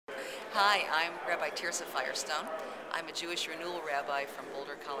Hi, I'm Rabbi Tirzah Firestone. I'm a Jewish renewal rabbi from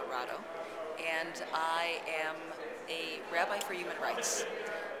Boulder, Colorado, and I am a rabbi for human rights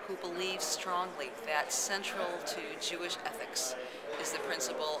who believes strongly that central to Jewish ethics is the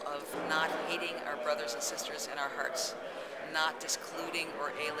principle of not hating our brothers and sisters in our hearts, not discluding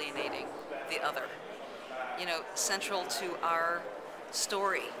or alienating the other. You know, central to our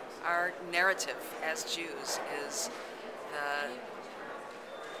story, our narrative as Jews is the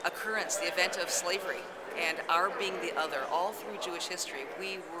occurrence, the event of slavery, and our being the other. All through Jewish history,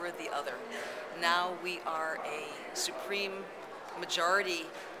 we were the other. Now we are a supreme majority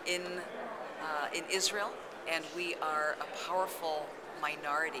in Israel, and we are a powerful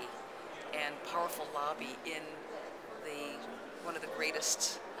minority and powerful lobby in one of the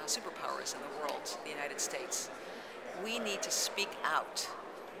greatest superpowers in the world, the United States. We need to speak out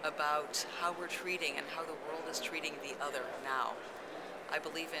about how we're treating and how the world is treating the other now. I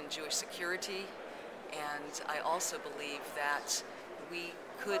believe in Jewish security, and I also believe that we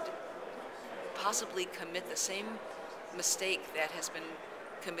could possibly commit the same mistake that has been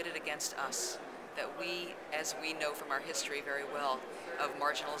committed against us, that we, as we know from our history very well, of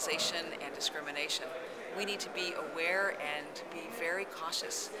marginalization and discrimination. We need to be aware and be very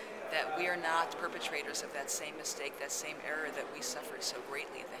cautious that we are not perpetrators of that same mistake, that same error that we suffered so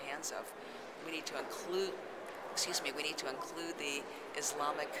greatly at the hands of. We need to include the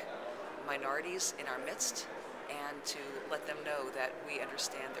Islamic minorities in our midst and to let them know that we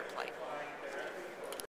understand their plight.